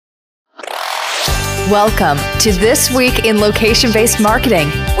Welcome to This Week in Location-Based Marketing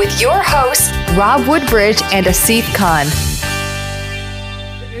with your hosts, Rob Woodbridge and Asif Khan.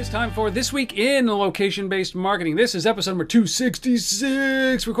 It is time for This Week in Location-Based Marketing. This is episode number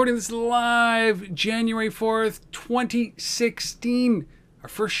 266. Recording this live January 4th, 2016. Our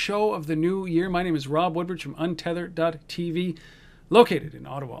first show of the new year. My name is Rob Woodbridge from Untethered.tv, located in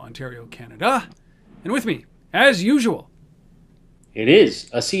Ottawa, Ontario, Canada. And with me, as usual, it is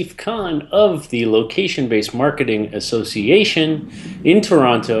Asif Khan of the Location-Based Marketing Association in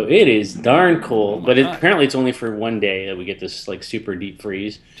Toronto. It is darn cold, but apparently it's only for one day that we get this like super deep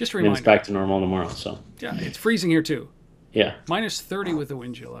freeze. Just a and reminder. It's back to normal tomorrow. So yeah, it's freezing here too. Yeah. Minus 30 with the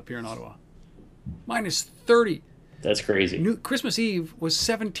wind chill up here in Ottawa. Minus 30. That's crazy. Christmas Eve was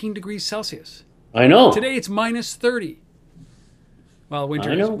 17 degrees Celsius. I know. Today it's minus 30. Well,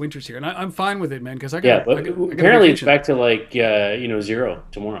 winter's here, and I'm fine with it, man. Because I got apparently it's back to like zero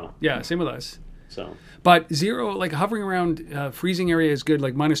tomorrow. Yeah, same with us. So, but zero, like hovering around freezing area is good,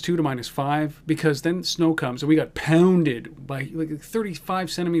 like -2 to -5, because then snow comes, and we got pounded by like 35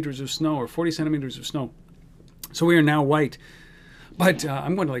 centimeters of snow or 40 centimeters of snow. So we are now white. But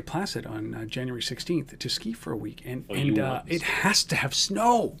I'm going to Lake Placid on January 16th to ski for a week, and it has to have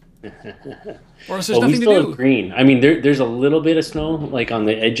snow. Or else there's nothing to do. We still have green. I mean, there's a little bit of snow, like on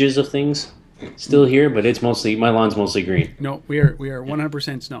the edges of things, still here, but it's mostly my lawn's mostly green. No, we are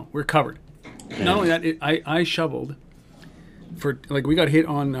 100% snow. We're covered. Not only that, I shoveled for we got hit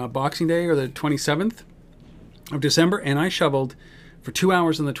on Boxing Day or the 27th of December, and I shoveled for 2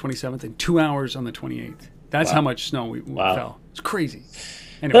 hours on the 27th and 2 hours on the 28th. That's how much snow we fell. It's crazy.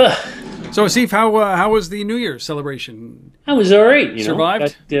 Anyway, so Asif, how was the New Year's celebration? I was all right.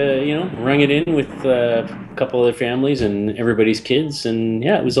 Survived? Rung it in with a couple of families and everybody's kids, and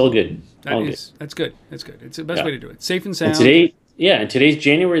yeah, it was all good. That's good. That's good. It's the best way to do it. Safe and sound. And today's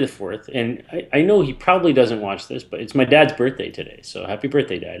January the 4th, and I know he probably doesn't watch this, but it's my dad's birthday today, so happy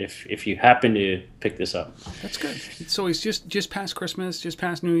birthday, Dad, if you happen to pick this up. That's good. So it's just past Christmas, just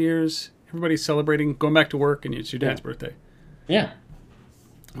past New Year's. Everybody's celebrating, going back to work, and it's your dad's birthday. Yeah.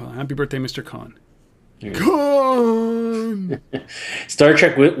 Well, happy birthday, Mr. Khan. Khan! Star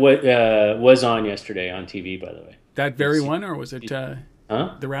Trek was on yesterday on TV, by the way. That very one, or was it The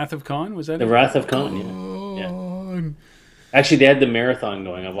Wrath of Khan? Was that The Wrath of Khan, yeah. Actually, they had the marathon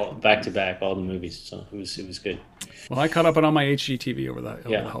going of back to back, all the movies, so it was good. Well, I caught up on all my HGTV over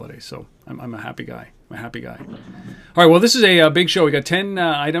the holidays, so I'm a happy guy. I'm a happy guy. All right, well, this is a big show. We got 10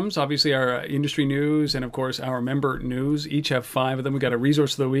 items, obviously our industry news, and of course our member news. Each have 5 of them. We got a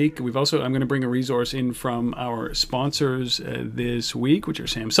resource of the week. I'm going to bring a resource in from our sponsors this week, which are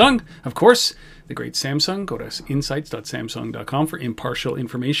Samsung, of course. The great Samsung. Go to insights.samsung.com for impartial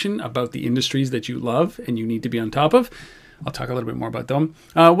information about the industries that you love and you need to be on top of. I'll talk a little bit more about them.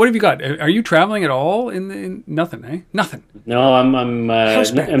 What have you got? Are you traveling at all? In nothing, eh? Nothing. No,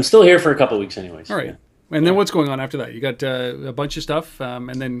 I'm still here for a couple of weeks, anyways. All right. Yeah. And then what's going on after that? You got a bunch of stuff,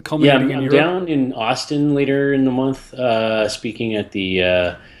 and then culminating in Europe. I'm down in Austin later in the month, speaking at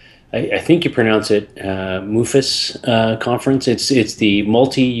the I think you pronounce it MUFAS conference. It's the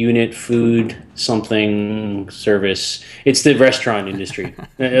multi-unit food something service. It's the restaurant industry.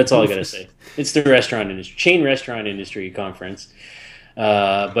 That's all I gotta say. It's the restaurant industry, chain restaurant industry conference.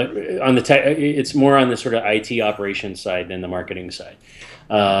 But on it's more on the sort of IT operations side than the marketing side.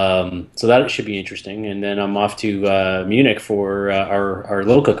 So that should be interesting. And then I'm off to Munich for our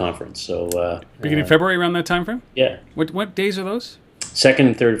LOCA conference. So beginning of February, around that time frame. Yeah. What days are those? 2nd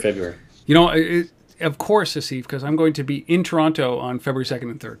and 3rd of February. You know, of course, Asif, because I'm going to be in Toronto on February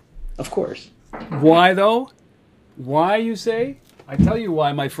 2nd and 3rd. Of course. Why, though? Why, you say? I tell you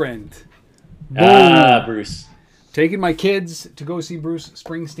why, my friend. Bruce. Taking my kids to go see Bruce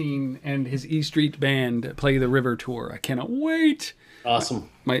Springsteen and his E Street Band play the River Tour. I cannot wait. Awesome.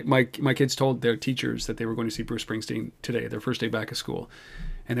 My kids told their teachers that they were going to see Bruce Springsteen today, their first day back at school.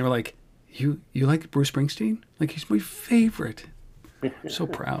 And they were like, you like Bruce Springsteen? Like, he's my favorite. I'm so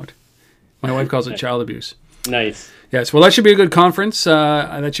proud. My wife calls it child abuse. Nice. Yes. Well, that should be a good conference.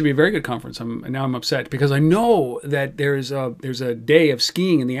 That should be a very good conference. Now I'm upset because I know that there's a day of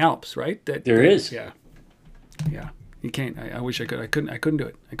skiing in the Alps, right? There is. Yeah. Yeah. You can't. I wish I could. I couldn't do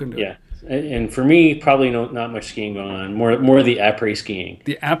it. I couldn't do it. Yeah. And for me, probably not much skiing going on. More of the après skiing.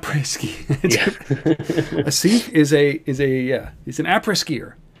 The après ski. Yeah. Asif is he's an après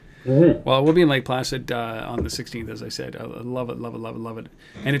skier. Mm-hmm. Well, we'll be in Lake Placid on the 16th, as I said. I love it.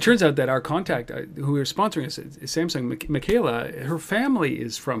 And it turns out that our contact, who are sponsoring us, is Samsung. Michaela, her family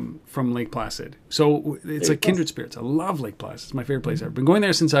is from Lake Placid. So it's like kindred spirits. I love Lake Placid. It's my favorite place ever. I've been going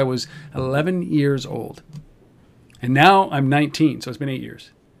there since I was 11 years old. And now I'm 19, so it's been 8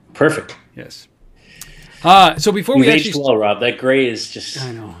 years. Perfect. Yes. So before You've we aged actually, well, Rob. That gray is just,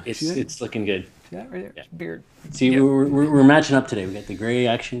 I know. it's looking good. See that right there? Yeah. Beard. See, we're matching up today. We got the gray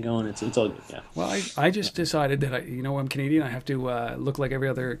action going. It's all good. Yeah. Well, I just decided that I'm Canadian. I have to look like every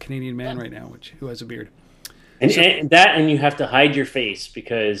other Canadian man right now, who has a beard. And you have to hide your face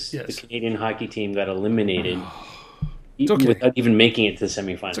because the Canadian hockey team got eliminated without even making it to the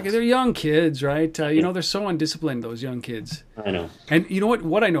semifinals. It's okay. They're young kids, right? They're so undisciplined, those young kids. I know. And you know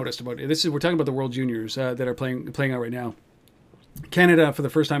what I noticed about it? We're talking about the World Juniors that are playing out right now. Canada, for the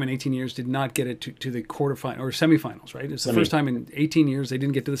first time in 18 years, did not get it to the quarterfinal or semifinals, right? It's the first time in 18 years they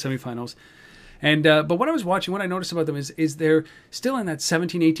didn't get to the semifinals. And but what I was watching, what I noticed about them is they're still in that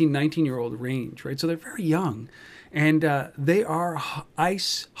 17, 18, 19-year-old range, right? So they're very young. And they are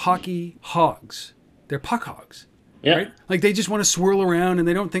ice hockey hogs. They're puck hogs. Yeah. Right? Like they just want to swirl around and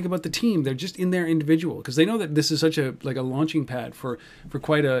they don't think about the team. They're just in their individual because they know that this is such a launching pad for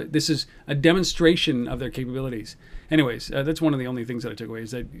this is a demonstration of their capabilities. Anyways, that's one of the only things that I took away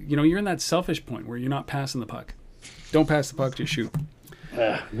is that, you're in that selfish point where you're not passing the puck. Don't pass the puck, just shoot.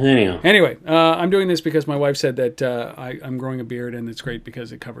 Anyway, I'm doing this because my wife said that I'm growing a beard and it's great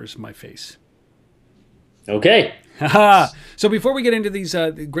because it covers my face. Okay. So before we get into these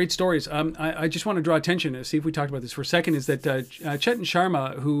great stories, I just want to draw attention to see if we talked about this for a second. Is that Chetan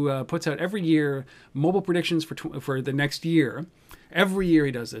Sharma, who puts out every year mobile predictions for the next year. Every year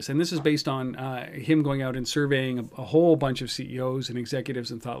he does this, and this is based on him going out and surveying a whole bunch of CEOs and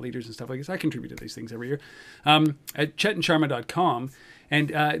executives and thought leaders and stuff like this. I contribute to these things every year at chetansharma.com. And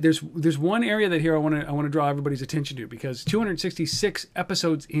there's one area that here I want to draw everybody's attention to because 266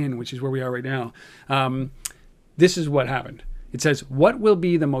 episodes in, which is where we are right now, this is what happened. It says, what will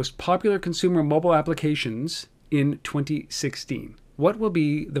be the most popular consumer mobile applications in 2016? What will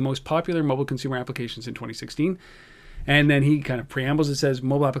be the most popular mobile consumer applications in 2016? And then he kind of preambles. It says,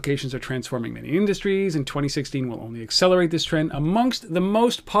 mobile applications are transforming many industries, and 2016 will only accelerate this trend. Amongst the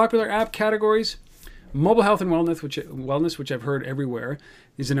most popular app categories, mobile health and wellness, which I've heard everywhere,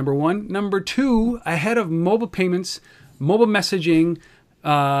 is the number one. Number two, ahead of mobile payments, mobile messaging,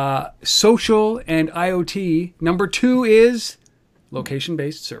 social, and IoT. Number two is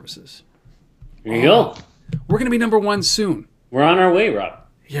location-based services. There you go. We're going to be number one soon. We're on our way, Rob.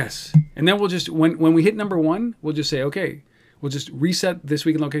 Yes. And then we'll just, when we hit number one, we'll just say, okay, we'll just reset This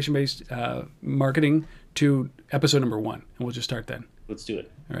Week in Location-Based Marketing to episode number one. And we'll just start then. Let's do it.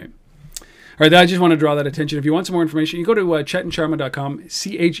 All right. All right, I just want to draw that attention. If you want some more information, you go to chetansharma.com,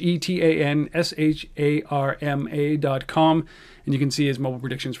 chetansharma.com, and you can see his mobile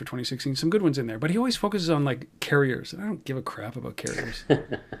predictions for 2016. Some good ones in there. But he always focuses on, carriers. And I don't give a crap about carriers.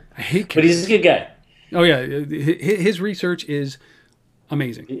 I hate carriers. But he's a good guy. Oh, yeah. His research is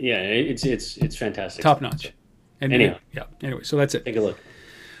amazing. Yeah, it's fantastic. Top notch. And anyhow. Yeah. Anyway, so that's it. Take a look.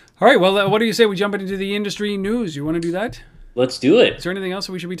 All right. Well, what do you say we jump into the industry news? You want to do that? Let's do it. Is there anything else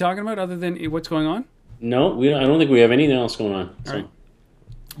that we should be talking about other than what's going on? No, I don't think we have anything else going on. All right.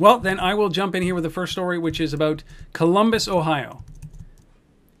 Well, then I will jump in here with the first story, which is about Columbus, Ohio.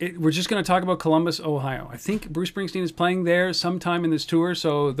 We're just going to talk about Columbus, Ohio. I think Bruce Springsteen is playing there sometime in this tour.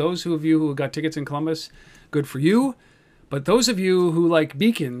 So those of you who got tickets in Columbus, good for you. But those of you who like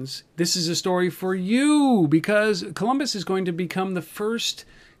beacons, this is a story for you because Columbus is going to become the first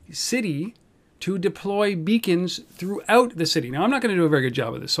city to deploy beacons throughout the city. Now, I'm not going to do a very good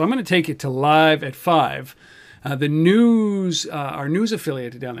job of this, so I'm going to take it to Live at 5. The news, our news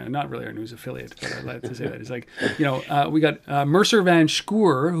affiliate down there, not really our news affiliate, but I like to say that. It's like, we got Mercer Van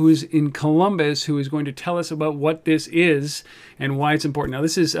Schoor, who is in Columbus, who is going to tell us about what this is and why it's important. Now,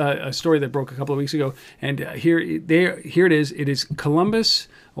 this is a story that broke a couple of weeks ago, and here it is. It is Columbus,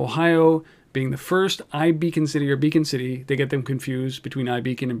 Ohio, being the first iBeacon city or beacon city. They get them confused between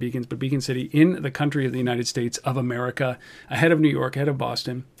iBeacon and beacons, but beacon city in the country of the United States of America, ahead of New York, ahead of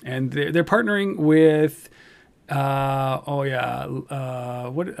Boston. And they're partnering with, what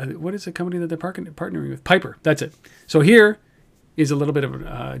is the company that they're partnering with? Piper. That's it. So here is a little bit of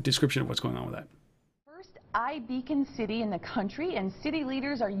a description of what's going on with that. iBeacon city in the country, and city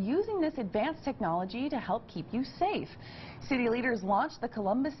leaders are using this advanced technology to help keep you safe. City leaders launched the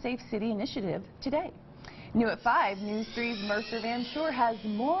Columbus Safe City Initiative today. New at 5, News 3's Mercer Van Schoor has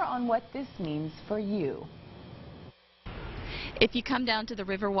more on what this means for you. If you come down to the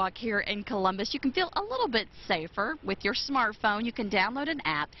Riverwalk here in Columbus, you can feel a little bit safer. With your smartphone, you can download an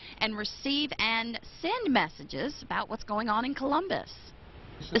app and receive and send messages about what's going on in Columbus.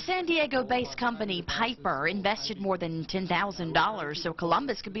 The San Diego-based company Piper invested more than $10,000 so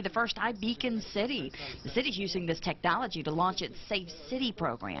Columbus could be the first iBeacon city. The city's using this technology to launch its Safe City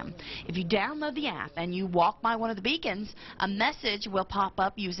program. If you download the app and you walk by one of the beacons, a message will pop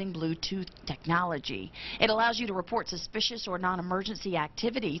up using Bluetooth technology. It allows you to report suspicious or non-emergency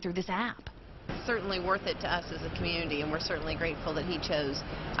activity through this app. Certainly worth it to us as a community, and we're certainly grateful that he chose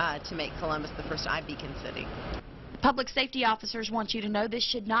to make Columbus the first iBeacon city. Public safety officers want you to know this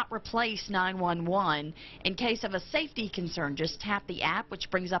should not replace 911. In case of a safety concern, just tap the app, which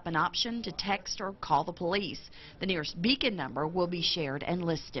brings up an option to text or call the police. The nearest beacon number will be shared and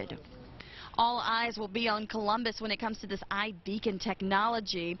listed. All eyes will be on Columbus when it comes to this iBeacon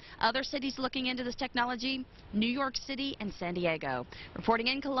technology. Other cities looking into this technology, New York City and San Diego. Reporting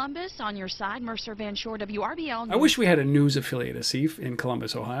in Columbus, on your side, Mercer Van Shore, WRBL. I wish we had a news affiliate, Asif, in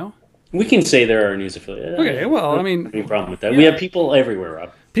Columbus, Ohio. We can say they're our news affiliate. Okay, well, I mean... Any problem with that? Yeah. We have people everywhere,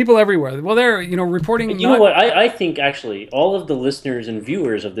 Rob. People everywhere. Well, they're, reporting... You know what? I think, actually, all of the listeners and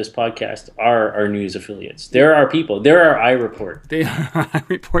viewers of this podcast are our news affiliates. They're our people. They're our iReport. They are our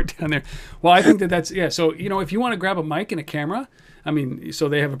iReport down there. Well, I think that's... Yeah, so, if you want to grab a mic and a camera... I mean, so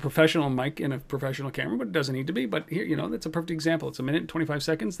they have a professional mic and a professional camera, but it doesn't need to be. But here, that's a perfect example. It's a minute and 25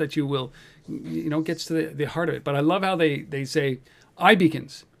 seconds that you will, gets to the heart of it. But I love how they say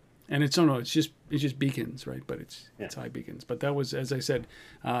iBeacons. And it's just beacons, right? But it's iBeacons. But that was, as I said,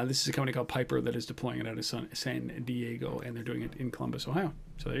 this is a company called Piper that is deploying it out of San Diego, and they're doing it in Columbus, Ohio.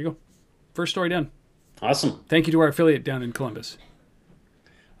 So there you go. First story done. Awesome. Thank you to our affiliate down in Columbus.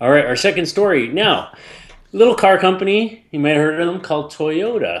 All right, our second story. Now, little car company, you might have heard of them, called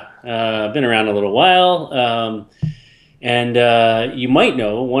Toyota. Been around a little while. And you might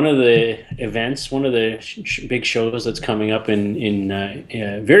know one of the events, one of the big shows that's coming up in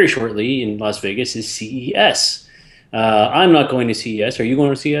very shortly in Las Vegas is CES. I'm not going to CES. Are you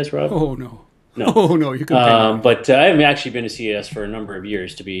going to CES, Rob? Oh, no. No. Oh, no, you can. But I haven't actually been to CES for a number of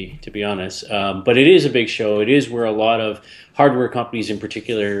years, to be honest. But it is a big show. It is where a lot of hardware companies in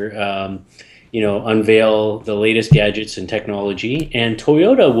particular unveil the latest gadgets and technology. And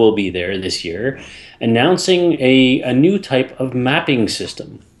Toyota will be there this year announcing a new type of mapping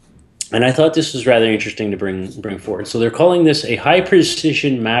system. And I thought this was rather interesting to bring forward. So they're calling this a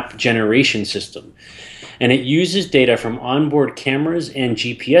high-precision map generation system. And it uses data from onboard cameras and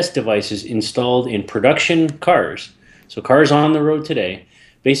GPS devices installed in production cars. So cars on the road today,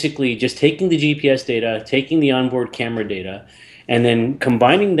 basically just taking the GPS data, taking the onboard camera data, and then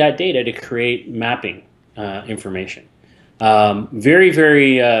combining that data to create mapping information. Very,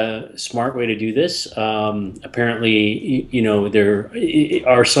 very smart way to do this. Apparently, there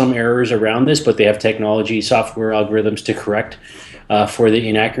are some errors around this, but they have technology, software algorithms to correct for the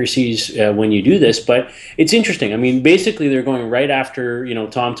inaccuracies when you do this. But it's interesting. I mean, basically, they're going right after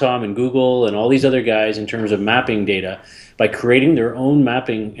TomTom and Google and all these other guys in terms of mapping data by creating their own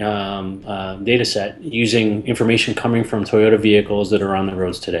mapping data set using information coming from Toyota vehicles that are on the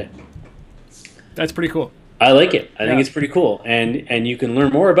roads today. That's pretty cool. I like it. I think it's pretty cool. And you can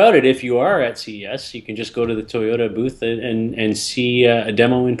learn more about it if you are at CES. You can just go to the Toyota booth and see a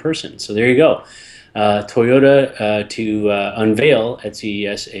demo in person. So there you go. Toyota to unveil at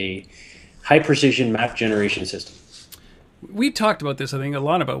CES a high-precision map generation system. We talked about this, I think, a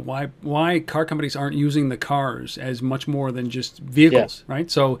lot about why car companies aren't using the cars as much more than just vehicles, right?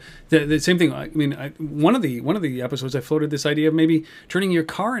 So the same thing. I mean, one of the episodes I floated this idea of maybe turning your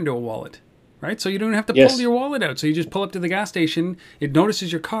car into a wallet, right? So you don't have to pull your wallet out. So you just pull up to the gas station, it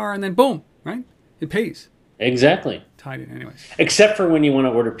notices your car, and then boom, right? It pays. Exactly. Tied in, anyways. Except for when you want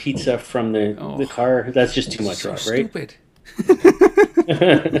to order pizza from the car, that's just too much, Rob, right? Stupid.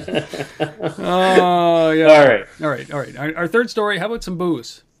 Oh, yeah. All right. Our third story, how about some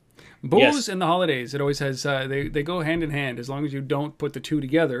booze? Booze in the holidays, it always has, they go hand in hand as long as you don't put the two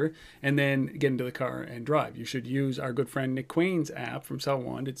together and then get into the car and drive. You should use our good friend Nick Quain's app from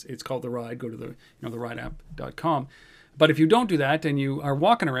Cellwand. It's called The Ride. Go to the therideapp.com. But if you don't do that and you are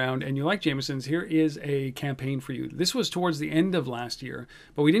walking around and you like Jameson's, here is a campaign for you. This was towards the end of last year,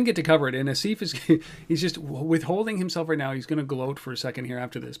 but we didn't get to cover it. And Asif he's just withholding himself right now. He's going to gloat for a second here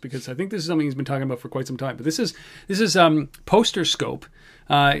after this because I think this is something he's been talking about for quite some time. But this is Poster Scope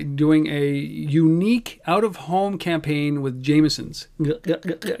doing a unique out-of-home campaign with Jameson's.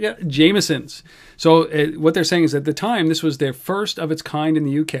 Jameson's. So what they're saying is at the time, this was their first of its kind in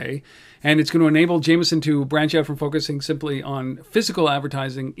the UK. And it's going to enable Jameson to branch out from focusing simply on physical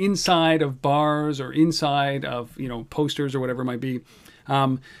advertising inside of bars or inside of posters or whatever it might be.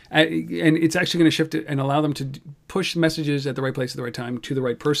 And it's actually going to shift it and allow them to push messages at the right place at the right time to the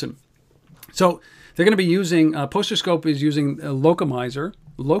right person. So they're going to be using, Poster Scope is using Locomizer.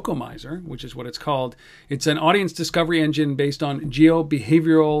 Locomizer, which is what it's called. It's an audience discovery engine based on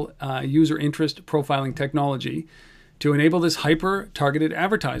geo-behavioral user interest profiling technology to enable this hyper-targeted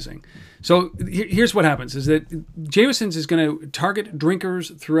advertising. So here's what happens, is that Jameson's is going to target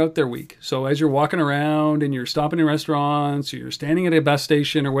drinkers throughout their week. So as you're walking around and you're stopping in restaurants, or you're standing at a bus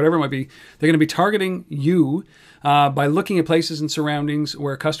station or whatever it might be, they're going to be targeting you by looking at places and surroundings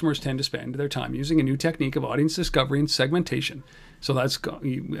where customers tend to spend their time using a new technique of audience discovery and segmentation. So that's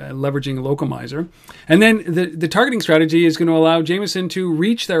leveraging Locomizer. And then the targeting strategy is going to allow Jameson to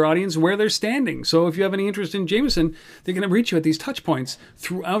reach their audience where they're standing. So if you have any interest in Jameson, they're going to reach you at these touch points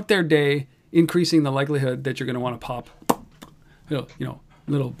throughout their day, increasing the likelihood that you're going to want to pop,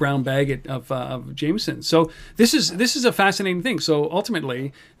 little brown bag of Jameson. So this is a fascinating thing. So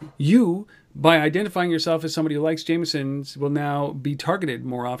ultimately, you, by identifying yourself as somebody who likes Jameson's, will now be targeted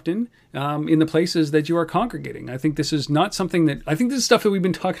more often in the places that you are congregating. I think this is not something that, I think this is stuff that we've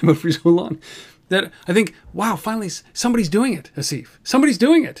been talking about for so long that I think, wow, finally somebody's doing it, Asif. Somebody's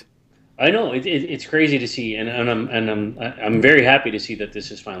doing it. I know it's crazy to see, and I'm very happy to see that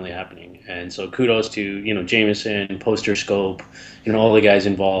this is finally happening. And so kudos to Jameson, Poster Scope, all the guys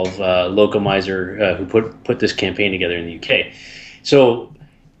involved, Locomizer, who put this campaign together in the UK. So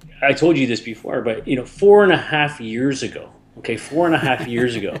I told you this before, but 4.5 years ago,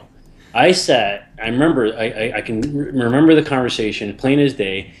 I remember I can remember the conversation plain as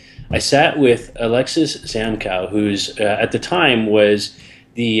day. I sat with Alexis Zamkow, who's at the time was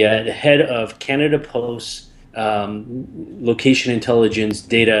the head of Canada Post's location intelligence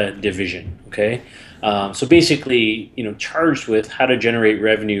data division. Okay, so basically, charged with how to generate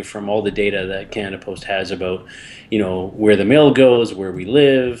revenue from all the data that Canada Post has about, where the mail goes, where we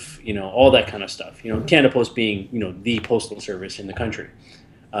live, all that kind of stuff. Canada Post being, the postal service in the country.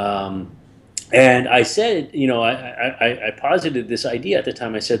 And I said, I posited this idea at the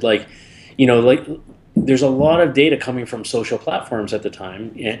time. I said, there's a lot of data coming from social platforms at the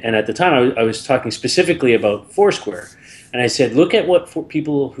time. And at the time, I was talking specifically about Foursquare. And I said, look at what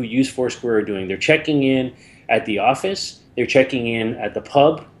people who use Foursquare are doing. They're checking in at the office. They're checking in at the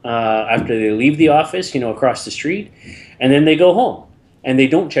pub after they leave the office, across the street. And then they go home. And they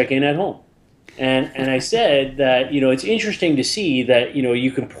don't check in at home. And I said that, it's interesting to see that,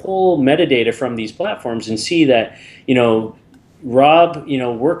 you can pull metadata from these platforms and see that, Rob,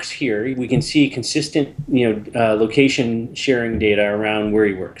 works here. We can see consistent, location sharing data around where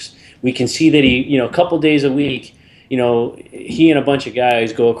he works. We can see that he, a couple days a week, he and a bunch of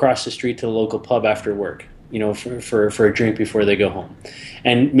guys go across the street to the local pub after work, for a drink before they go home.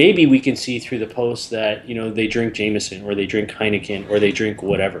 And maybe we can see through the posts that, they drink Jameson or they drink Heineken or they drink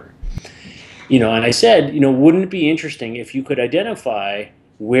whatever. And I said, wouldn't it be interesting if you could identify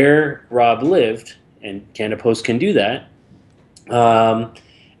where Rob lived, and Canada Post can do that,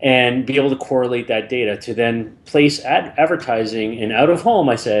 and be able to correlate that data to then place advertising and out of home,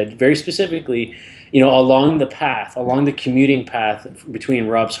 I said, very specifically, along the commuting path between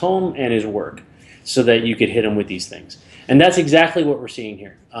Rob's home and his work, so that you could hit him with these things. And that's exactly what we're seeing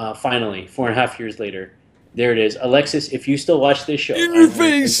here. Finally, 4.5 years later, there it is. Alexis, if you still watch this show, in your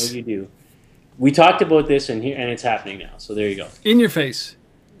face, I know you do. We talked about this, and it's happening now. So there you go. In your face.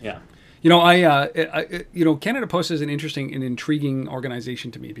 Yeah. Canada Post is an interesting and intriguing organization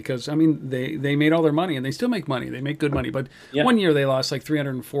to me because, they made all their money and they still make money. They make good money. But one year they lost like $300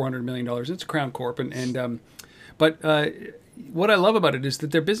 and $400 million. It's a Crown Corp. But what I love about it is that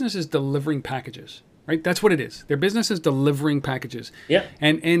their business is delivering packages. Right, that's what it is. Their business is delivering packages. Yeah,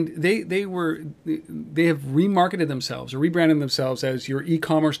 and they have remarketed themselves or rebranded themselves as your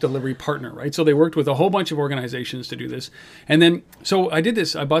e-commerce delivery partner. Right, so they worked with a whole bunch of organizations to do this. And then, so I did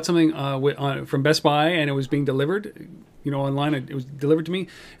this. I bought something from Best Buy, and it was being delivered, online. It was delivered to me.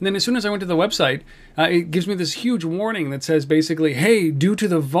 And then as soon as I went to the website, it gives me this huge warning that says basically, hey, due to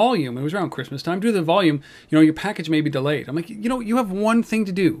the volume, it was around Christmas time, due to the volume, your package may be delayed. I'm like, you have one thing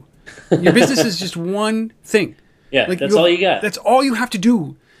to do. Your business is just one thing. Yeah, that's all you got. That's all you have to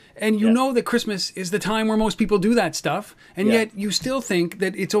do. And you know that Christmas is the time where most people do that stuff, and yet you still think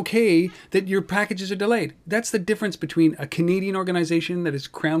that it's okay that your packages are delayed. That's the difference between a Canadian organization that is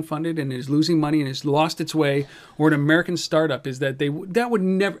Crown funded and is losing money and has lost its way, or an American startup, is that that would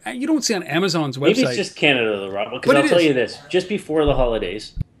never. You don't see on Amazon's website. Maybe it's just Canada, though, Rob. Because I'll tell you this: just before the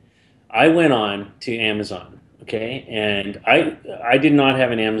holidays, I went on to Amazon. Okay, and I did not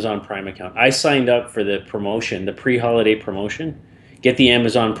have an Amazon Prime account. I signed up for the promotion, the pre-holiday promotion, get the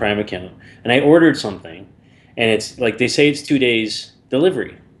Amazon Prime account, and I ordered something, and it's like they say it's 2 days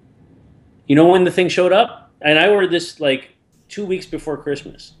delivery. You know when the thing showed up? And I ordered this like 2 weeks before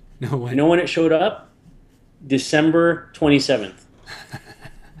Christmas. No way. You know when it showed up? December 27th.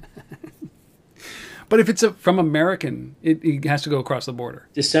 But if it's from American, it has to go across the border.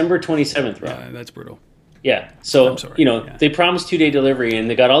 December 27th, Rob. That's brutal. Yeah. So, I'm sorry. they promised 2-day delivery, and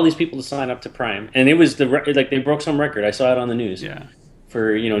they got all these people to sign up to Prime. And it was they broke some record. I saw it on the news. Yeah.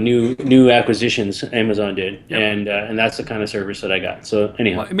 For, new acquisitions Amazon did. Yep. And that's the kind of service that I got. So,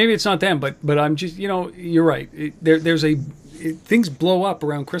 anyhow. Well, maybe it's not them, but I'm just, you're right. Things blow up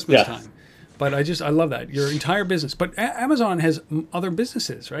around Christmas time. But I love that. Your entire business. But Amazon has other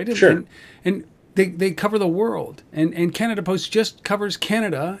businesses, right? Sure. And they cover the world. And Canada Post just covers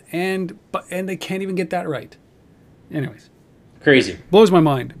Canada, and they can't even get that right. Anyways. Crazy. Blows my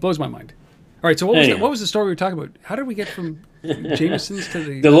mind. All right, so what was the story we were talking about? How did we get from Jameson's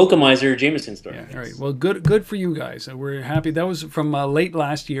to the Locomizer Jameson story? Yeah, all right. Well, good for you guys. We're happy. That was from late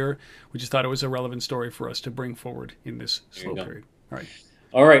last year. We just thought it was a relevant story for us to bring forward in this slow period. All right.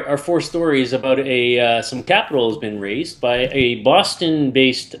 All right, our fourth story is about some capital has been raised by a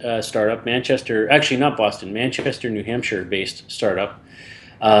Boston-based startup, Manchester, New Hampshire-based startup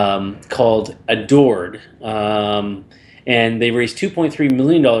called Adored. And they raised $2.3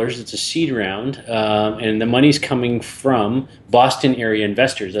 million. It's a seed round, and the money's coming from Boston area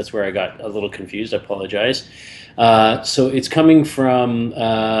investors. That's where I got a little confused. I apologize. So it's coming from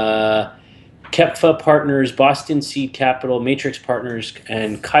Kepfa Partners, Boston Seed Capital, Matrix Partners,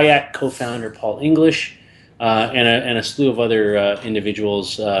 and Kayak co-founder Paul English, and a slew of other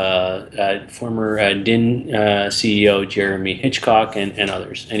individuals, former DIN CEO Jeremy Hitchcock, and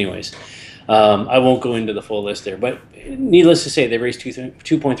others. Anyways, I won't go into the full list there, but needless to say, they raised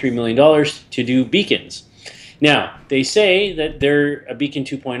 $2.3 million to do beacons. Now, they say that they're a Beacon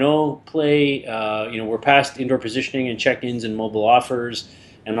 2.0 play. We're past indoor positioning and check-ins and mobile offers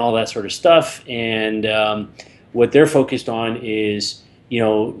and all that sort of stuff. And what they're focused on is,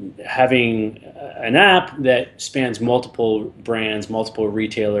 having an app that spans multiple brands, multiple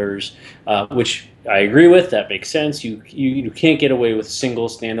retailers, which I agree with. That makes sense. You can't get away with single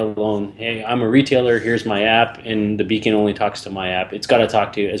standalone, hey, I'm a retailer, here's my app, and the Beacon only talks to my app. It's got to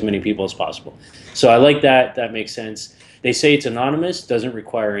talk to as many people as possible. So I like that. That makes sense. They say it's anonymous, doesn't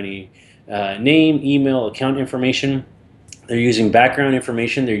require any name, email, account information. They're using background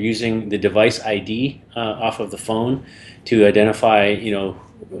information. They're using the device ID off of the phone to identify,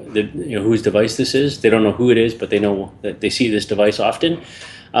 whose device this is. They don't know who it is, but they know that they see this device often.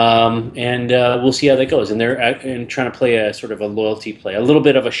 And we'll see how that goes. And they're trying to play a sort of a loyalty play, a little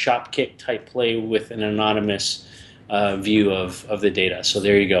bit of a Shopkick type play with an anonymous view of the data. So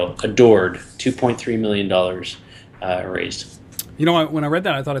there you go. Adored, $2.3 million raised. When I read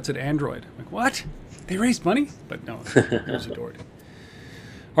that, I thought it said Android. I'm like, what? They raised money? But no, it was Adored.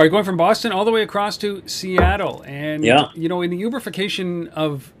 All right, going from Boston all the way across to Seattle. And, in the Uberification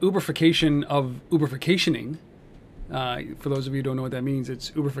of Uberificationing, for those of you who don't know what that means,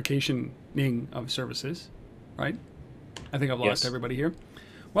 it's Uberificationing of services, right? I think I've lost everybody here.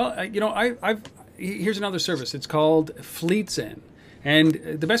 Well, here's another service. It's called FleetZen. And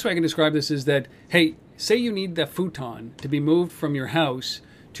the best way I can describe this is that, hey, say you need the futon to be moved from your house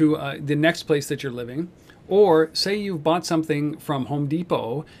to the next place that you're living, or say you've bought something from Home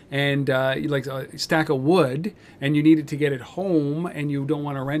Depot and like a stack of wood and you needed to get it home and you don't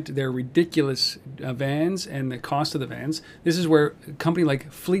want to rent their ridiculous vans and the cost of the vans. This is where a company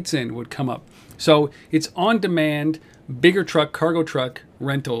like FleetZen would come up. So it's on demand, bigger truck, cargo truck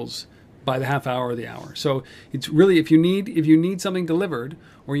rentals by the half hour or the hour. So it's really, if you need something delivered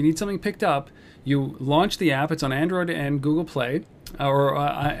or you need something picked up, you launch the app. It's on Android and Google Play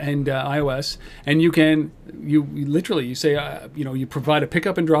and iOS, and you say you provide a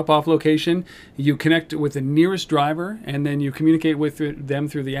pickup and drop off location. You connect with the nearest driver, and then you communicate with them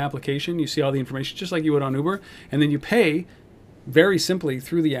through the application. You see all the information just like you would on Uber, and then you pay very simply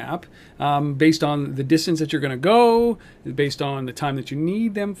through the app based on the distance that you're going to go, based on the time that you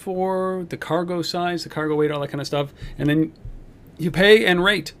need them for, the cargo size, the cargo weight, all that kind of stuff, and then you pay and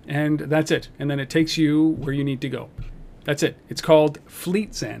rate, and that's it. And then it takes you where you need to go. That's it. It's called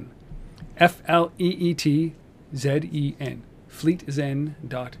FleetZen. FleetZen.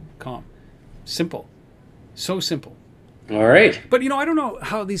 FleetZen.com. Simple. So simple. All right. But, I don't know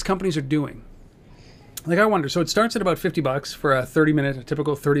how these companies are doing. Like, I wonder. So it starts at about $50 for a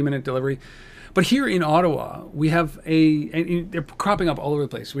typical 30-minute delivery. But here in Ottawa, we have and they're cropping up all over the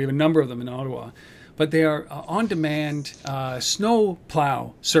place. We have a number of them in Ottawa. But they are on-demand snow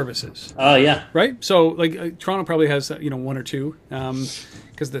plow services. Oh, yeah. Right? So, like, Toronto probably has, one or two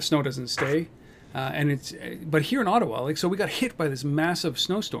because the snow doesn't stay. But here in Ottawa, so we got hit by this massive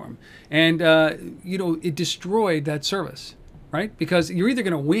snowstorm. And, it destroyed that service, right? Because you're either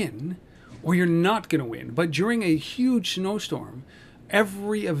going to win or you're not going to win. But during a huge snowstorm,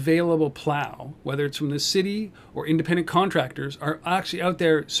 every available plow, whether it's from the city or independent contractors, are actually out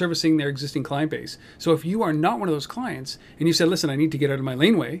there servicing their existing client base. So if you are not one of those clients and you said, listen, I need to get out of my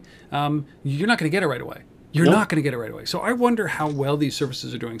laneway, you're not going to get it right away. You're not going to get it right away. So I wonder how well these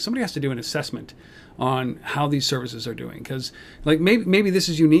services are doing. Somebody has to do an assessment on how these services are doing, because like maybe this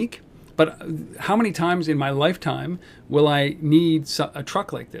is unique, but how many times in my lifetime will I need a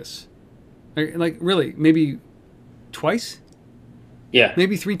truck like this? Like really, maybe twice? Yeah.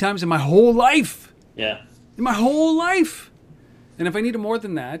 Maybe 3 times in my whole life. Yeah. In my whole life. And if I need it more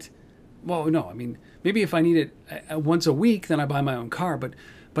than that, well, no, I mean, maybe if I need it once a week, then I buy my own car. But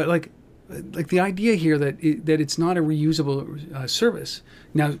like the idea here that it's not a reusable service.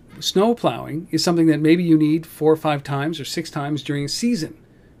 Now, snow plowing is something that maybe you need 4 or 5 times or 6 times during a season,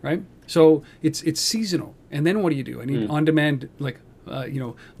 right? So it's seasonal. And then what do you do? I need on-demand, like,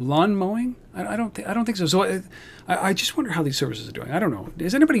 lawn mowing? I don't think so. So I just wonder how these services are doing. I don't know.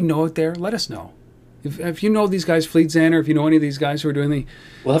 Does anybody know out there? Let us know. If you know these guys, FleetZen, or if you know any of these guys who are doing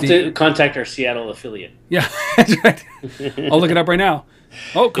we'll have to contact our Seattle affiliate. Yeah, that's right. I'll look it up right now.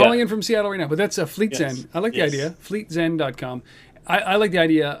 Oh, calling in from Seattle right now. But that's a FleetZen. Yes. I like the idea. FleetZen.com. I like the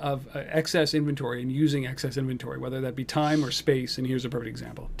idea of excess inventory and using excess inventory, whether that be time or space. And here's a perfect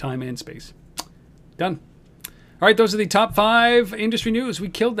example: time and space. Done. All right, those are the top 5 industry news. We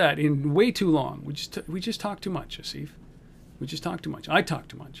killed that in way too long. We just talked too much, Asif. We just talked too much. I talk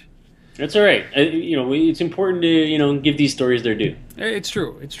too much. That's all right. It's important to give these stories their due. It's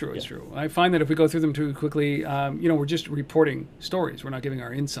true. It's true. I find that if we go through them too quickly, we're just reporting stories. We're not giving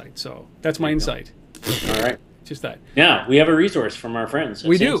our insight. So that's my insight. All right. Just that. Yeah, we have a resource from our friends.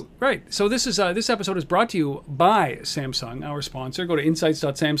 We do, right. So this episode is brought to you by Samsung, our sponsor. Go to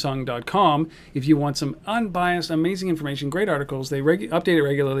insights.samsung.com if you want some unbiased, amazing information, great articles. They update it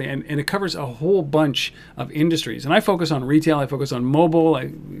regularly, and it covers a whole bunch of industries. And I focus on retail, I focus on mobile,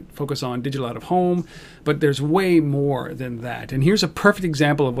 I focus on digital out of home, but there's way more than that. And here's a perfect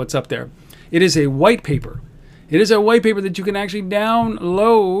example of what's up there. It is a white paper. It is a white paper that you can actually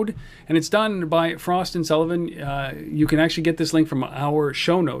download, and it's done by Frost & Sullivan. You can actually get this link from our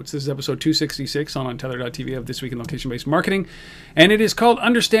show notes. This is episode 266 on Untether.tv of This Week in Location-Based Marketing. And it is called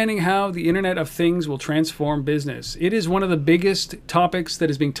Understanding How the Internet of Things Will Transform Business. It is one of the biggest topics that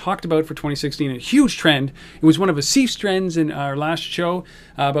is being talked about for 2016, a huge trend. It was one of Asif's trends in our last show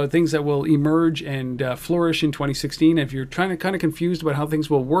about things that will emerge and flourish in 2016. If you're kind of confused about how things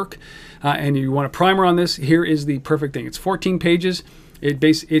will work and you want a primer on this, here is the perfect thing. It's 14 pages.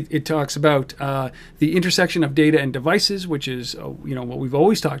 It talks about the intersection of data and devices, which is what we've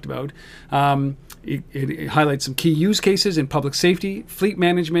always talked about. It highlights some key use cases in public safety, fleet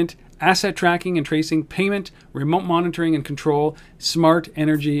management, asset tracking and tracing, payment, remote monitoring and control, smart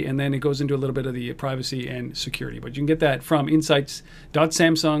energy, and then it goes into a little bit of the privacy and security. But you can get that from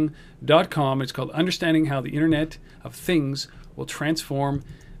insights.samsung.com. It's called Understanding How the Internet of Things Will Transform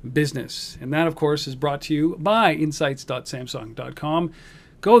Business. And that, of course, is brought to you by insights.samsung.com.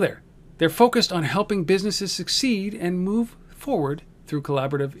 Go there. They're focused on helping businesses succeed and move forward through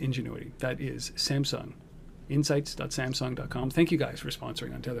collaborative ingenuity. That is Samsung. Insights.samsung.com. Thank you guys for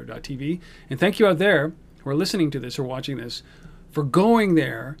sponsoring Untether.tv. And thank you out there who are listening to this or watching this for going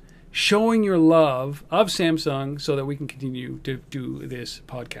there, showing your love of Samsung so that we can continue to do this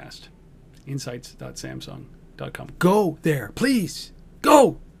podcast. Insights.samsung.com. Go there, please.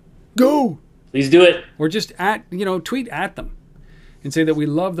 Go. Please do it. Or just tweet at them and say that we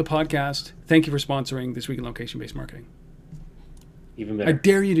love the podcast. Thank you for sponsoring This Week in Location-Based Marketing. Even better. I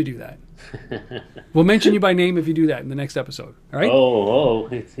dare you to do that. We'll mention you by name if you do that in the next episode. All right? Oh,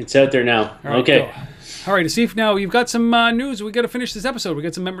 it's out there now. All right, okay. Go. All right, Asif, now you've got some news. We got to finish this episode. We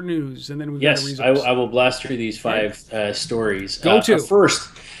got some member news, and then we've got a resource. Yes, I will blast through these 5 stories. Go to. First,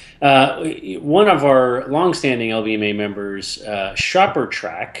 one of our longstanding LBMA members,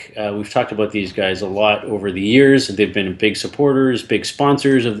 ShopperTrack, we've talked about these guys a lot over the years, and they've been big supporters, big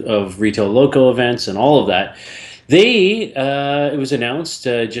sponsors of Retail Loco events and all of that. It was announced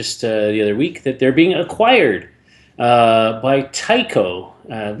just the other week that they're being acquired by Tyco,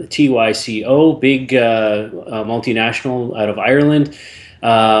 the TYCO, big multinational out of Ireland.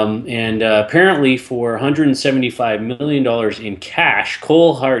 And apparently for $175 million in cash,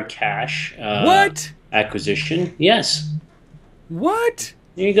 cold hard cash. What? Acquisition. Yes. What?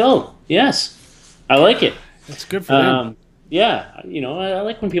 There you go. Yes. I like it. That's good for them. Yeah. I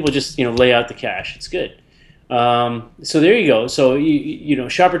like when people just, lay out the cash. It's good. So there you go. So,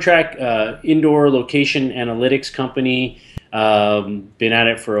 ShopperTrack, indoor location analytics company, been at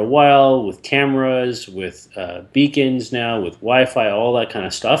it for a while with cameras, with beacons now, with Wi-Fi, all that kind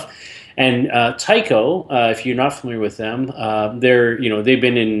of stuff. And Tyco, if you're not familiar with them, they've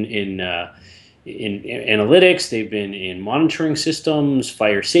been in analytics, they've been in monitoring systems,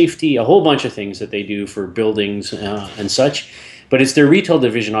 fire safety, a whole bunch of things that they do for buildings and such. But it's their retail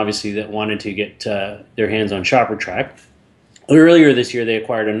division, obviously, that wanted to get their hands on ShopperTrak. Earlier this year, they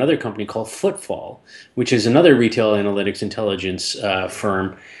acquired another company called Footfall, which is another retail analytics intelligence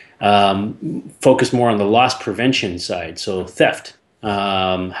firm focused more on the loss prevention side, so theft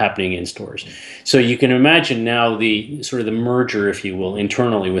happening in stores. So you can imagine now the sort of the merger, if you will,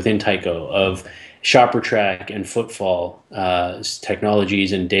 internally within Tyco of ShopperTrak and Footfall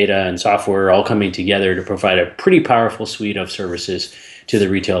technologies and data and software all coming together to provide a pretty powerful suite of services to the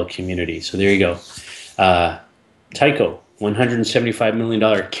retail community. So there you go. Tyco, $175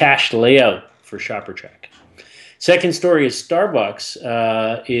 million cash layout for ShopperTrak. Second story is Starbucks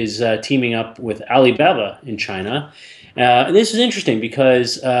is teaming up with Alibaba in China. And this is interesting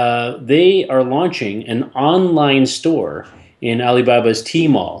because they are launching an online store in Alibaba's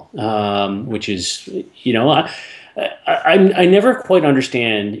Tmall, which is, I never quite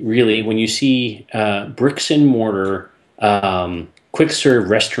understand really when you see bricks and mortar quick serve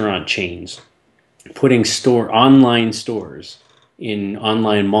restaurant chains putting online stores in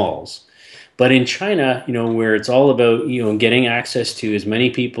online malls. But in China, where it's all about, getting access to as many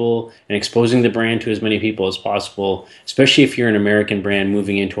people and exposing the brand to as many people as possible, especially if you're an American brand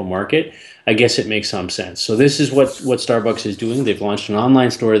moving into a market, I guess it makes some sense. So this is what Starbucks is doing. They've launched an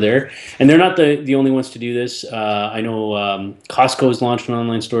online store there, and they're not the only ones to do this. I know Costco's launched an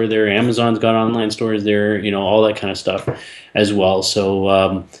online store there. Amazon's got online stores there. All that kind of stuff as well.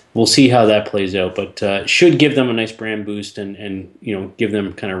 So we'll see how that plays out, but should give them a nice brand boost and give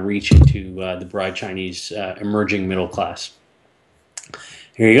them kind of reach into the broad Chinese emerging middle class.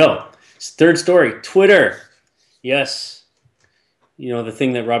 Here you go. Third story, Twitter. Yes. The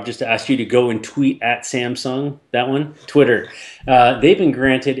thing that Rob just asked you to go and tweet at Samsung, that one, Twitter. They've been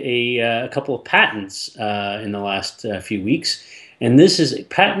granted a couple of patents in the last few weeks. And this is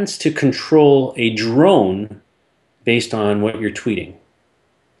patents to control a drone based on what you're tweeting.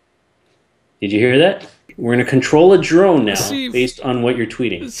 Did you hear that? We're going to control a drone now based on what you're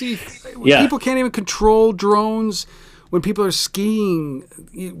tweeting. People can't even control drones when people are skiing,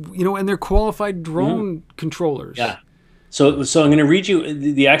 and they're qualified drone controllers. Yeah. So I'm going to read you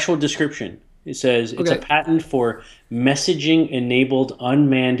the actual description. It says it's a patent for messaging-enabled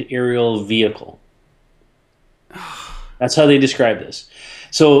unmanned aerial vehicle. That's how they describe this.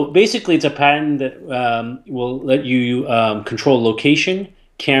 So basically, it's a patent that will let you control location,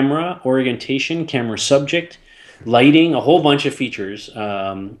 camera orientation, camera subject, lighting, a whole bunch of features,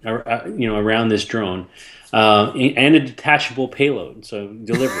 around this drone, and a detachable payload. So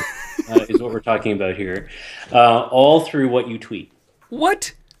delivery is what we're talking about here, all through what you tweet.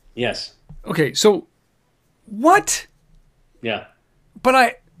 What? Yes. Okay. So, what? Yeah.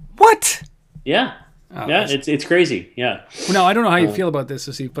 But what? Yeah. Yeah, it's crazy. Yeah. Now, I don't know how you feel about this,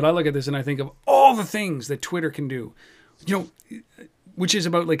 Asif, but I look at this and I think of all the things that Twitter can do, which is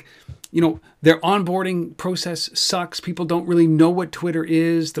about their onboarding process sucks. People don't really know what Twitter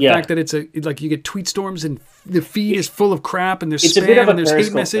is. The fact that it's you get tweet storms and the feed is full of crap and there's spam and there's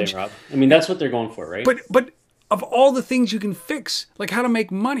hate message. Play, Rob. I mean, that's what they're going for, right? But of all the things you can fix, like how to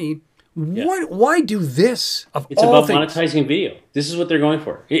make money, why do this? It's about monetizing video. This is what they're going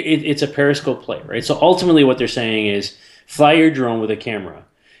for. It's a Periscope play, right? So ultimately what they're saying is fly your drone with a camera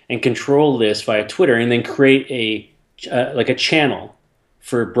and control this via Twitter and then create a channel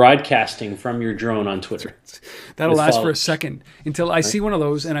for broadcasting from your drone on Twitter. That'll last for a second until I see one of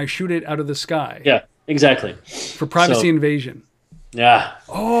those and I shoot it out of the sky. Yeah, exactly. For privacy invasion. Yeah.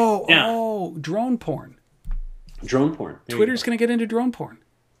 Oh, drone porn. Drone porn. Twitter's going to get into drone porn.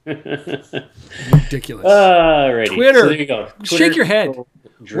 Ridiculous. Alrighty. Twitter. So there you go. Shake your head.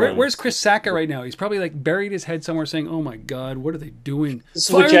 Where's Chris Sacca right now? He's probably buried his head somewhere saying, "Oh my God, what are they doing?" This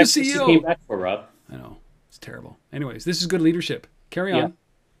is what Jack came back for, Rob. I know. It's terrible. Anyways, this is good leadership. Carry on.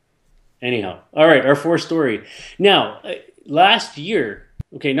 Anyhow. All right, our fourth story. Now, last year,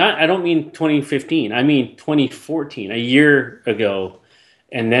 I don't mean 2015. I mean 2014, a year ago,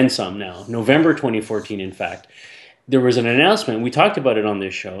 and then some now. November 2014, in fact. There was an announcement, we talked about it on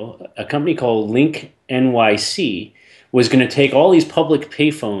this show, a company called Link NYC was going to take all these public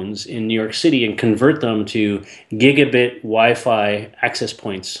payphones in New York City and convert them to gigabit Wi-Fi access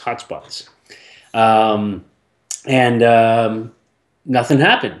points, hotspots. Nothing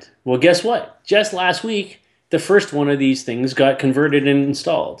happened. Well, guess what? Just last week, the first one of these things got converted and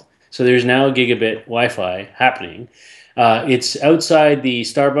installed. So there's now gigabit Wi-Fi happening. It's outside the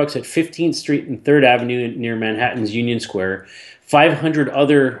Starbucks at 15th Street and 3rd Avenue near Manhattan's Union Square. 500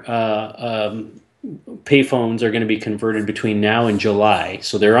 other payphones are going to be converted between now and July.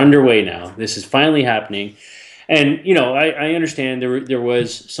 So they're underway now. This is finally happening. And, I understand there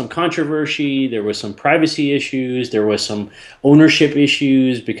was some controversy, there was some privacy issues, there was some ownership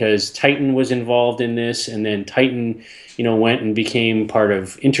issues because Titan was involved in this, and then Titan, went and became part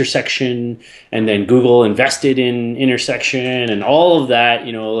of Intersection, and then Google invested in Intersection and all of that,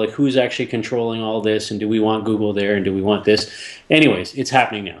 like who's actually controlling all this, and do we want Google there, and do we want this? Anyways, it's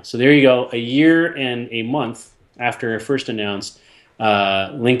happening now. So there you go. A year and a month after first announced,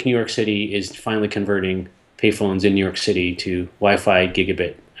 Lynk New York City is finally converting payphones in New York City to Wi-Fi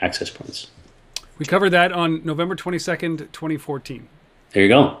gigabit access points. We covered that on November 22nd, 2014. There you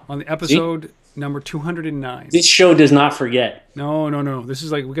go. On the episode number 209. This show does not forget. No. This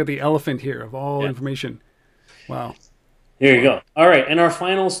is like, we got the elephant here of all information. Wow. There you go. All right, and our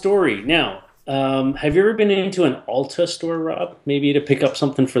final story. Now, have you ever been into an Ulta store, Rob? Maybe to pick up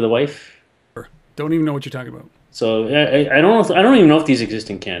something for the wife? Don't even know what you're talking about. So I don't know. I don't even know if these exist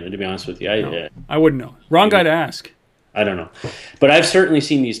in Canada, to be honest with you. I wouldn't know. Wrong guy to ask. I don't know, but I've certainly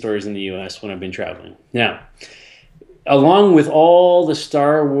seen these stores in the U.S. when I've been traveling. Now, along with all the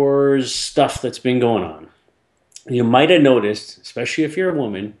Star Wars stuff that's been going on, you might have noticed, especially if you're a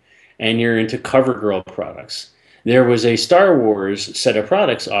woman and you're into CoverGirl products, there was a Star Wars set of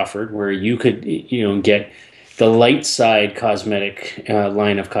products offered where you could, get the light side cosmetic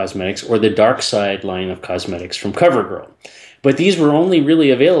line of cosmetics or the dark side line of cosmetics from CoverGirl. But these were only really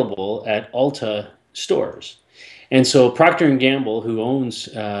available at Ulta stores. And so Procter & Gamble, who owns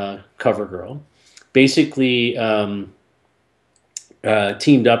CoverGirl, basically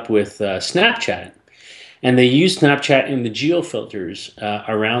teamed up with Snapchat. And they used Snapchat and the geo-filters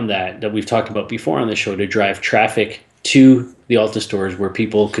around that we've talked about before on the show to drive traffic to the Ulta stores where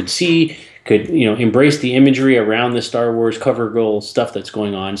people could embrace the imagery around the Star Wars CoverGirl stuff that's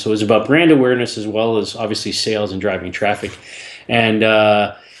going on. So it was about brand awareness as well as obviously sales and driving traffic. And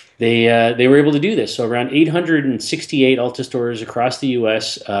they were able to do this. So around 868 Ulta stores across the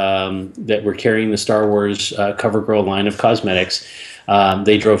U.S. That were carrying the Star Wars CoverGirl line of cosmetics,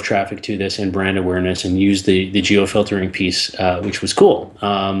 they drove traffic to this and brand awareness and used the geo-filtering piece, which was cool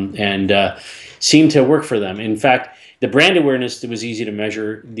and seemed to work for them. In fact, the brand awareness was easy to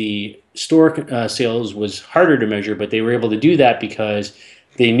measure. The store sales was harder to measure, but they were able to do that because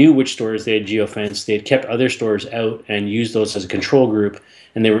they knew which stores they had geofenced. They had kept other stores out and used those as a control group,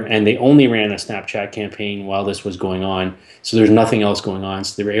 and they only ran a Snapchat campaign while this was going on. So there's nothing else going on.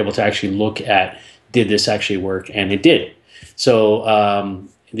 So they were able to actually look at, did this actually work? And it did. So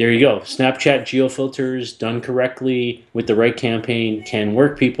there you go. Snapchat geofilters done correctly with the right campaign can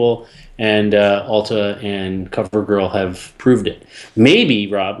work, people. And Ulta and CoverGirl have proved it. Maybe,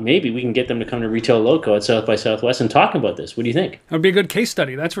 Rob, we can get them to come to Retail Loco at South by Southwest and talk about this. What do you think? That would be a good case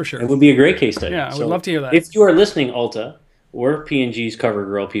study, that's for sure. It would be a great case study. Yeah, I would love to hear that. If you are listening, Ulta or P&G's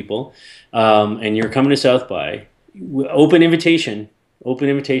CoverGirl people, and you're coming to South by, open invitation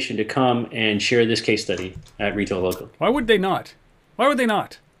to come and share this case study at Retail Loco. Why would they not?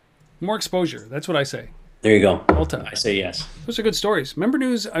 More exposure. That's what I say. There you go. Ulta. I say yes. Those are good stories. Member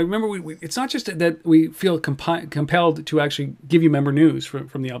news, I remember it's not just that we feel compelled to actually give you member news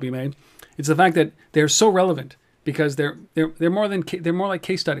from the LBMA. It's the fact that they're so relevant because they're more like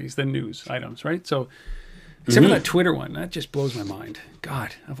case studies than news items, right? So except for that Twitter one, that just blows my mind.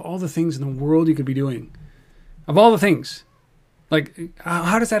 God, of all the things in the world you could be doing, of all the things, like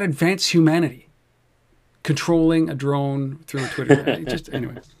how does that advance humanity? Controlling a drone through a Twitter.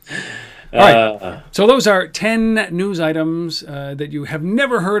 Anyway. All right. So those are 10 news items that you have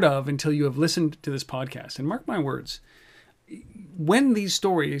never heard of until you have listened to this podcast. And mark my words, when these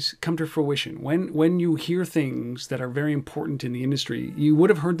stories come to fruition, when you hear things that are very important in the industry, you would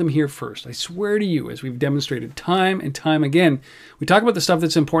have heard them here first. I swear to you, as we've demonstrated time and time again, we talk about the stuff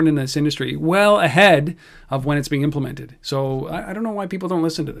that's important in this industry well ahead of when it's being implemented. So I don't know why people don't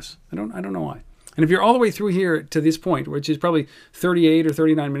listen to this. I don't know why. And if you're all the way through here to this point, which is probably 38 or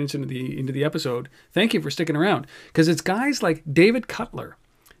 39 minutes into the episode, thank you for sticking around. Because it's guys like David Cutler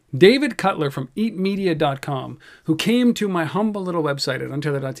from eatmedia.com, who came to my humble little website at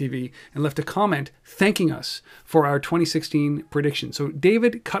untether.tv and left a comment thanking us for our 2016 prediction. So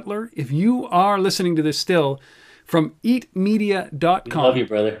David Cutler, if you are listening to this still, from eatmedia.com. Love you,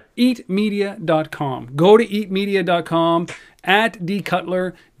 brother. Eatmedia.com. Go to eatmedia.com, at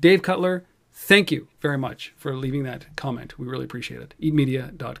 @dcutler, Dave Cutler. Thank you very much for leaving that comment. We really appreciate it.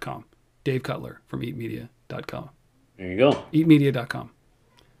 Eatmedia.com. Dave Cutler from eatmedia.com. There you go. Eatmedia.com.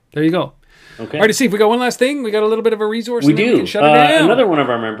 There you go. Okay. All right, Asif, we got one last thing. We got a little bit of a resource. We and then do. We can shut it down. Another one of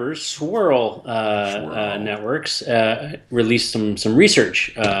our members, Swirl Networks, released some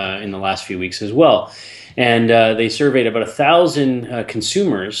research in the last few weeks as well. And they surveyed about 1,000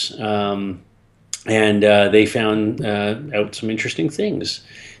 consumers, and they found out some interesting things.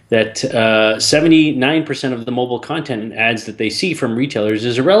 That 79% of the mobile content and ads that they see from retailers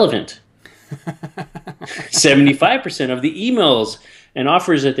is irrelevant. 75% of the emails and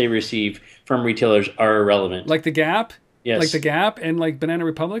offers that they receive from retailers are irrelevant. Like the Gap? Yes. Like the Gap and like Banana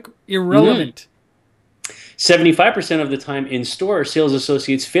Republic? Irrelevant. 75% of the time in store, sales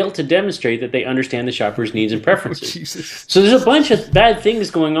associates fail to demonstrate that they understand the shopper's needs and preferences. Jesus. So there's a bunch of bad things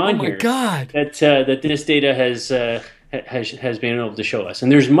going on here. Oh my God. That this data has been able to show us,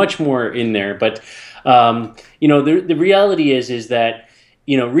 and there's much more in there. But the reality is that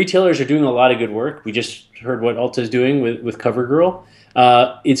retailers are doing a lot of good work. We just heard what Ulta is doing with CoverGirl.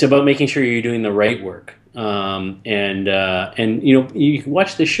 It's about making sure you're doing the right work, and you can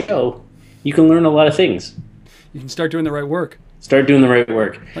watch this show, you can learn a lot of things. You can start doing the right work. Start doing the right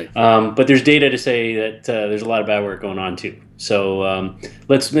work. Right. But there's data to say that there's a lot of bad work going on too. So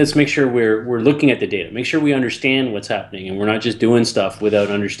let's make sure we're looking at the data. Make sure we understand what's happening, and we're not just doing stuff without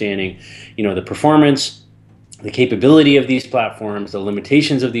understanding, the performance, the capability of these platforms, the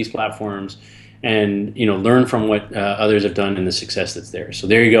limitations of these platforms, and learn from what others have done and the success that's there. So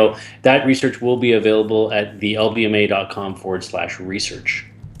there you go. That research will be available at thelbma.com/research.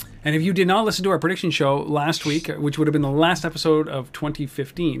 And if you did not listen to our prediction show last week, which would have been the last episode of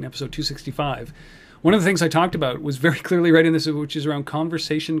 2015, episode 265, one of the things I talked about was very clearly right in this, which is around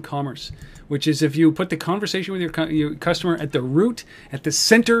conversation commerce, which is if you put the conversation with your customer at the root, at the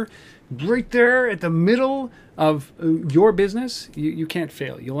center, right there at the middle of your business, you can't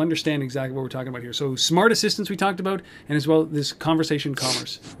fail. You'll understand exactly what we're talking about here. So smart assistants we talked about, and as well this conversation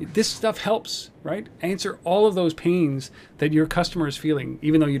commerce. This stuff helps, right? Answer all of those pains that your customer is feeling,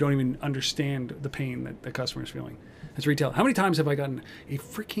 even though you don't even understand the pain that the customer is feeling. As retail, how many times have I gotten a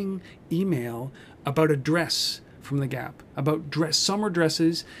freaking email about a dress from the Gap, about summer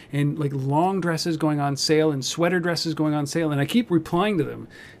dresses and like long dresses going on sale and sweater dresses going on sale, and I keep replying to them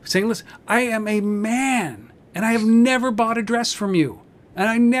saying, listen, I am a man and I have never bought a dress from you and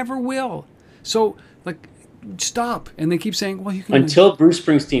I never will, so like stop. And they keep saying, well, you can, until Bruce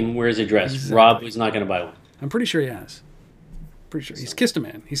Springsteen wears a dress. Exactly. Rob is not going to buy one. I'm pretty sure he has. Pretty sure he's kissed a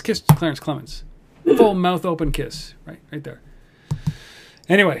man. He's kissed Clarence Clemens. Full mouth open kiss, right there.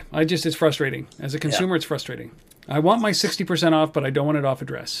 Anyway, it's frustrating. As a consumer, It's frustrating. I want my 60% off, but I don't want it off a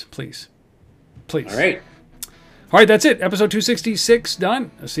dress. Please. All right, that's it. Episode 266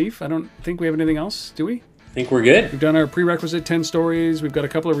 done. Asif, I don't think we have anything else, do we? I think we're good. We've done our prerequisite 10 stories. We've got a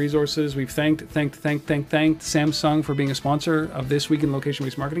couple of resources. We've thanked Samsung for being a sponsor of This Week in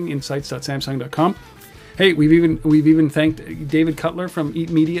Location-Based Marketing, insights.samsung.com. Hey, we've even thanked David Cutler from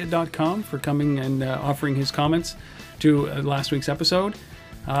eatmedia.com for coming and offering his comments to last week's episode.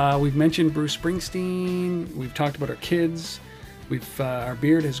 We've mentioned Bruce Springsteen. We've talked about our kids. Our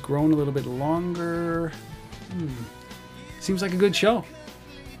beard has grown a little bit longer. Seems like a good show.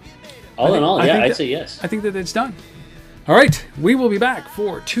 All in all, I'd say yes. I think that it's done. All right, we will be back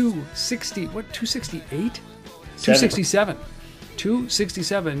for 268? 267.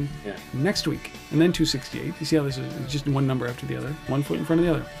 267 next week, and then 268. You see how this is just one number after the other, one foot in front of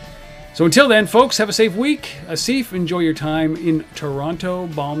the other. So until then, folks, have a safe week. Asif, enjoy your time in Toronto,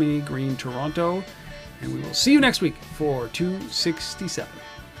 balmy green Toronto, and we will see you next week for 267.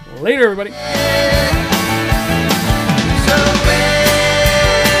 Later, everybody.